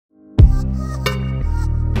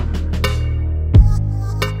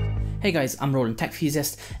Hey guys, I'm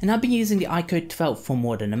Techusiast, and I've been using the IQOO 12 for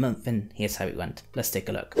more than a month, and here's how it went. Let's take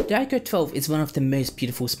a look. The IQOO 12 is one of the most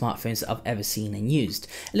beautiful smartphones I've ever seen and used.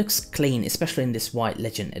 It looks clean, especially in this white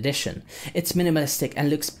Legend edition. It's minimalistic and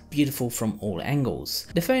looks beautiful from all angles.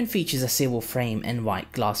 The phone features a silver frame and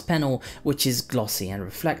white glass panel, which is glossy and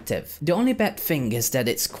reflective. The only bad thing is that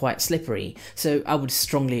it's quite slippery, so I would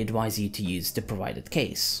strongly advise you to use the provided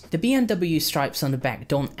case. The BMW stripes on the back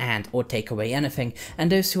don't add or take away anything,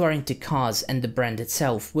 and those who are into cars and the brand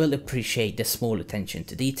itself will appreciate the small attention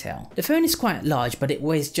to detail. The phone is quite large, but it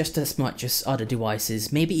weighs just as much as other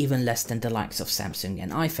devices, maybe even less than the likes of Samsung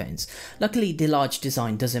and iPhones. Luckily, the large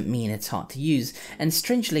design doesn't mean it's hard to use, and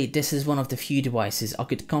strangely this is one of the few devices I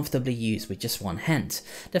could comfortably use with just one hand.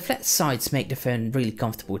 The flat sides make the phone really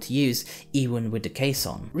comfortable to use, even with the case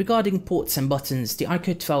on. Regarding ports and buttons, the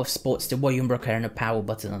IQOO 12 sports the volume rocker and a power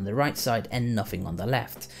button on the right side and nothing on the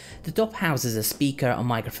left. The top houses a speaker, a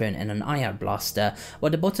microphone and an IR blaster,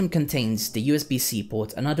 while the bottom contains the USB-C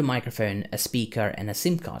port, another microphone, a speaker and a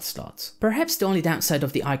SIM card slot. Perhaps the only downside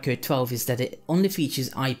of the IQOO 12 is that it only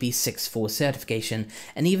features IP64 certification,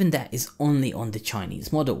 and even that is only on the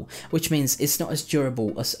Chinese model, which means it's not as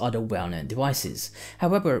durable as other well-known devices.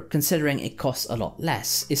 However, considering it costs a lot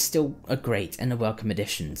less, it's still a great and a welcome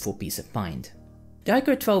addition for peace of mind. The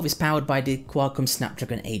IQOO 12 is powered by the Qualcomm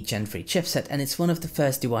Snapdragon 8 Gen 3 chipset, and it's one of the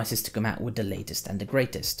first devices to come out with the latest and the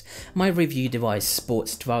greatest. My review device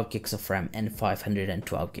sports 12 gigs of RAM and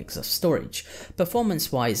 512 gigs of storage.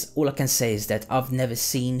 Performance wise, all I can say is that I've never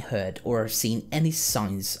seen, heard or seen any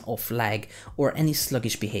signs of lag or any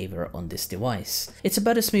sluggish behavior on this device. It's a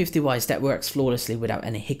buttersmooth device that works flawlessly without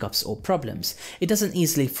any hiccups or problems. It doesn't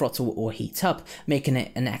easily throttle or heat up, making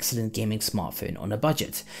it an excellent gaming smartphone on a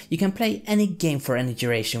budget. You can play any game for any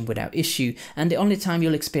duration without issue, and the only time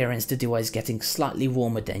you'll experience the device getting slightly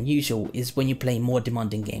warmer than usual is when you play more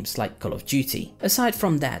demanding games like Call of Duty. Aside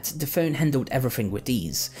from that, the phone handled everything with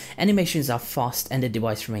ease. Animations are fast and the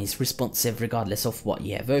device remains responsive regardless of what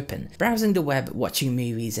you have open. Browsing the web, watching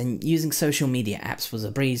movies and using social media apps was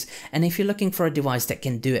a breeze, and if you're looking for a device that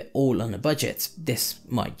can do it all on a budget, this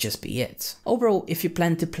might just be it. Overall, if you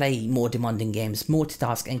plan to play more demanding games,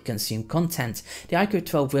 multitask and consume content, the IQOO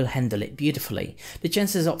 12 will handle it beautifully. The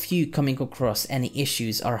chances of you coming across any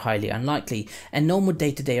issues are highly unlikely, and normal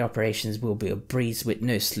day-to-day operations will be a breeze with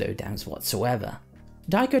no slowdowns whatsoever.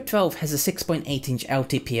 The IQOO 12 has a 6.8-inch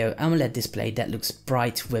LTPO AMOLED display that looks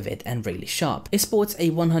bright, vivid and really sharp. It sports a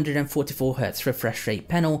 144Hz refresh rate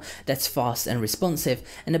panel that's fast and responsive,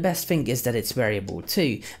 and the best thing is that it's variable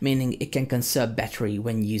too, meaning it can conserve battery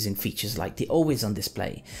when using features like the always on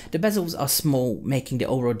display. The bezels are small, making the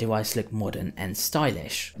overall device look modern and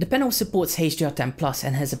stylish. The panel supports HDR10+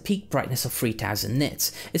 and has a peak brightness of 3000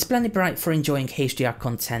 nits. It's plenty bright for enjoying HDR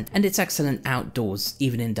content, and it's excellent outdoors,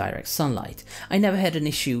 even in direct sunlight. I never had an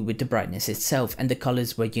issue with the brightness itself, and the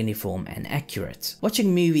colors were uniform and accurate.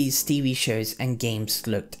 Watching movies, TV shows and games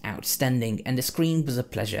looked outstanding, and the screen was a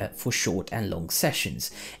pleasure for short and long sessions.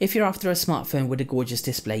 If you're after a smartphone with a gorgeous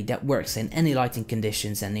display that works in any lighting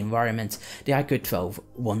conditions and environment, the IQOO 12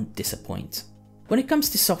 won't disappoint. When it comes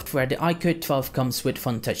to software, the IQOO 12 comes with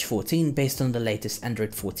FunTouch 14 based on the latest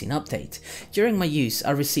Android 14 update. During my use,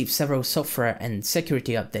 I received several software and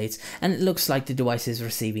security updates, and it looks like the device is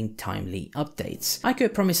receiving timely updates.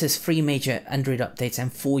 IQOO promises 3 major Android updates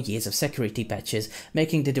and 4 years of security patches,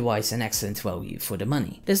 making the device an excellent value for the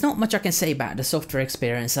money. There's not much I can say about the software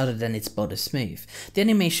experience other than it's butter smooth. The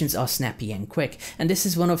animations are snappy and quick, and this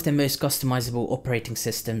is one of the most customizable operating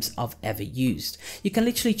systems I've ever used. You can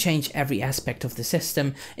literally change every aspect of the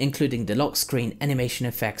system, including the lock screen, animation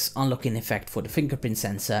effects, unlocking effect for the fingerprint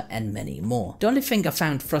sensor and many more. The only thing I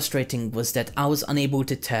found frustrating was that I was unable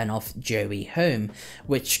to turn off Joey Home,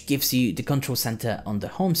 which gives you the control center on the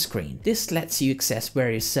home screen. This lets you access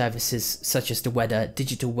various services such as the weather,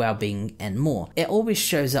 digital well-being and more. It always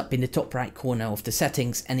shows up in the top right corner of the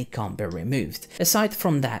settings and it can't be removed. Aside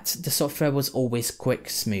from that, the software was always quick,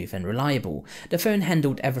 smooth and reliable. The phone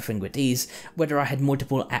handled everything with ease, whether I had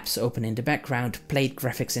multiple apps open in the background, played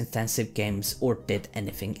graphics intensive games or did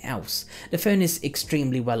anything else. The phone is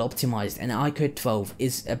extremely well optimized, and IQOO 12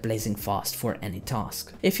 is a blazing fast for any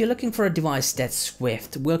task. If you're looking for a device that's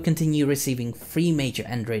swift, will continue receiving 3 major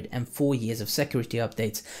Android and 4 years of security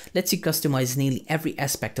updates, lets you customize nearly every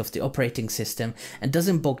aspect of the operating system and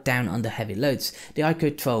doesn't bog down under heavy loads, the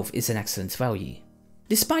IQOO 12 is an excellent value.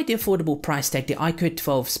 Despite the affordable price tag, the IQOO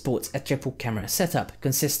 12 sports a triple camera setup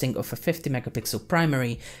consisting of a 50 megapixel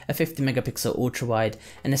primary, a 50 megapixel ultrawide,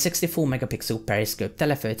 and a 64 megapixel periscope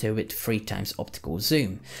telephoto with 3x optical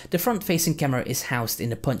zoom. The front facing camera is housed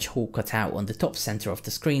in a punch hole cutout on the top center of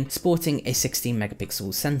the screen, sporting a 16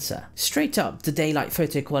 megapixel sensor. Straight up, the daylight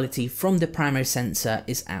photo quality from the primary sensor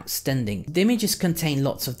is outstanding. The images contain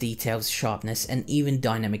lots of details, sharpness, and even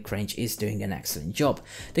dynamic range is doing an excellent job.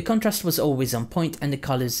 The contrast was always on point and the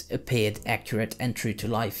colors appeared accurate and true to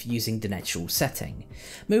life using the natural setting.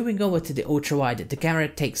 Moving over to the ultrawide, the camera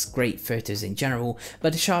takes great photos in general,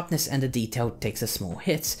 but the sharpness and the detail takes a small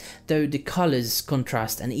hit, though the colors,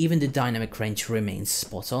 contrast, and even the dynamic range remains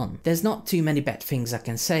spot on. There's not too many bad things I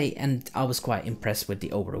can say, and I was quite impressed with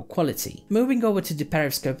the overall quality. Moving over to the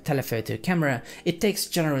Periscope telephoto camera, it takes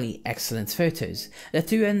generally excellent photos. The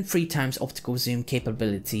 2 and 3x optical zoom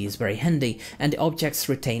capability is very handy, and the objects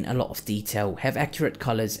retain a lot of detail, have accurate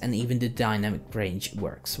colors, and even the dynamic range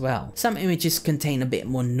works well. Some images contain a bit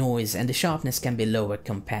more noise and the sharpness can be lower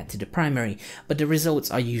compared to the primary, but the results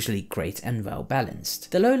are usually great and well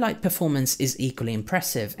balanced. The low light performance is equally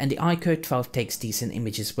impressive, and the IQOO 12 takes decent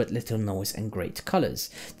images with little noise and great colors.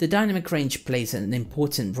 The dynamic range plays an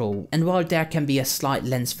important role, and while there can be a slight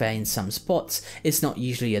lens flare in some spots, it's not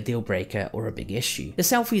usually a deal breaker or a big issue. The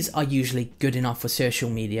selfies are usually good enough for social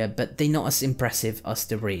media, but they're not as impressive as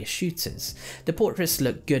the rear shooters. The portraits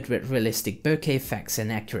look good with realistic bokeh effects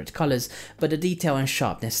and accurate colors, but the detail and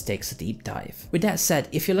sharpness takes a deep dive. With that said,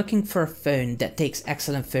 if you're looking for a phone that takes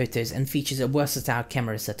excellent photos and features a versatile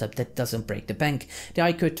camera setup that doesn't break the bank, the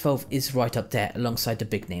IQOO 12 is right up there alongside the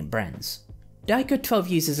big name brands. The IQOO 12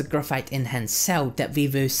 uses a graphite enhanced cell that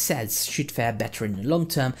Vivo says should fare better in the long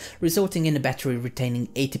term, resulting in the battery retaining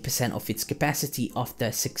 80% of its capacity after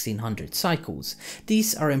 1600 cycles.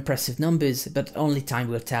 These are impressive numbers, but only time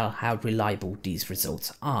will tell how reliable these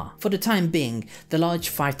results are. For the time being, the large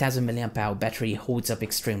 5000 mAh battery holds up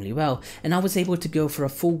extremely well, and I was able to go for a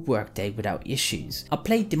full workday without issues. I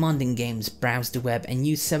played demanding games, browsed the web, and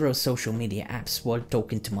used several social media apps while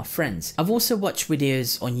talking to my friends. I've also watched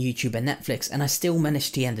videos on YouTube and Netflix, and I still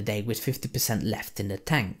managed to end the day with 50% left in the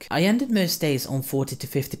tank. I ended most days on 40 to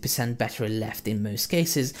 50% battery left in most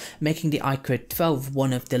cases, making the IQOO 12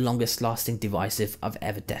 one of the longest lasting devices I've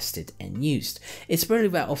ever tested and used. It's really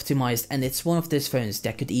well optimized, and it's one of those phones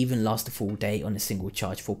that could even last a full day on a single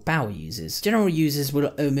charge for power users. General users will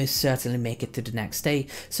almost certainly make it to the next day,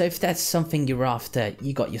 so if that's something you're after,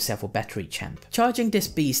 you got yourself a battery champ. Charging this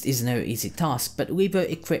beast is no easy task, but Vivo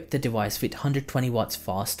equipped the device with 120 watts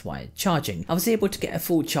fast wired charging. I was able to get a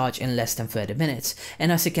full charge in less than 30 minutes,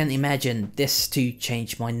 and as you can imagine, this too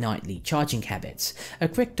changed my nightly charging habits. A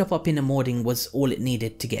quick top up in the morning was all it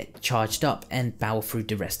needed to get charged up and power through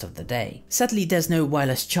the rest of the day. Sadly, there's no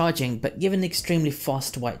wireless charging, but given the extremely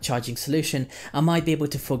fast wired charging solution, I might be able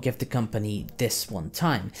to forgive the company this one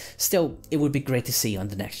time. Still, it would be great to see on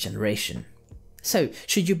the next generation. So,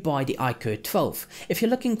 should you buy the IQOO 12? If you're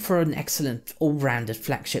looking for an excellent all-rounded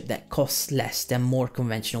flagship that costs less than more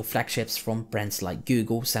conventional flagships from brands like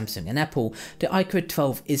Google, Samsung and Apple, the IQOO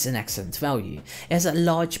 12 is an excellent value. It has a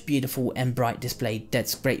large, beautiful and bright display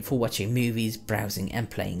that's great for watching movies, browsing and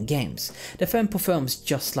playing games. The phone performs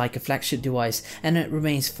just like a flagship device, and it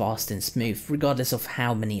remains fast and smooth regardless of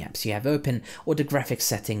how many apps you have open or the graphics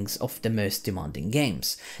settings of the most demanding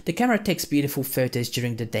games. The camera takes beautiful photos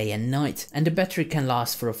during the day and night, and the battery can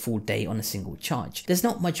last for a full day on a single charge. There's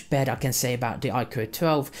not much bad I can say about the IQOO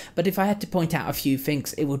 12, but if I had to point out a few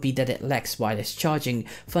things, it would be that it lacks wireless charging,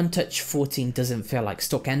 FunTouch 14 doesn't feel like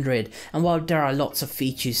stock Android, and while there are lots of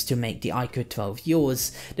features to make the IQOO 12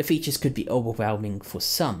 yours, the features could be overwhelming for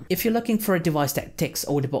some. If you're looking for a device that ticks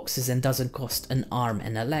all the boxes and doesn't cost an arm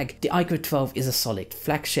and a leg, the IQOO 12 is a solid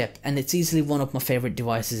flagship, and it's easily one of my favorite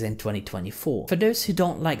devices in 2024. For those who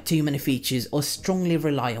don't like too many features or strongly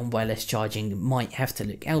rely on wireless charging, might have to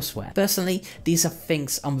look elsewhere. Personally, these are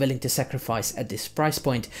things I'm willing to sacrifice at this price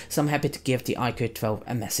point, so I'm happy to give the IQOO 12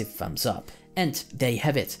 a massive thumbs up. And there you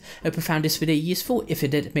have it. Hope you found this video useful. If you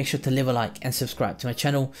did, make sure to leave a like and subscribe to my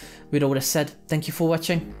channel. With all that said, thank you for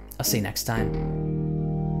watching. I'll see you next time.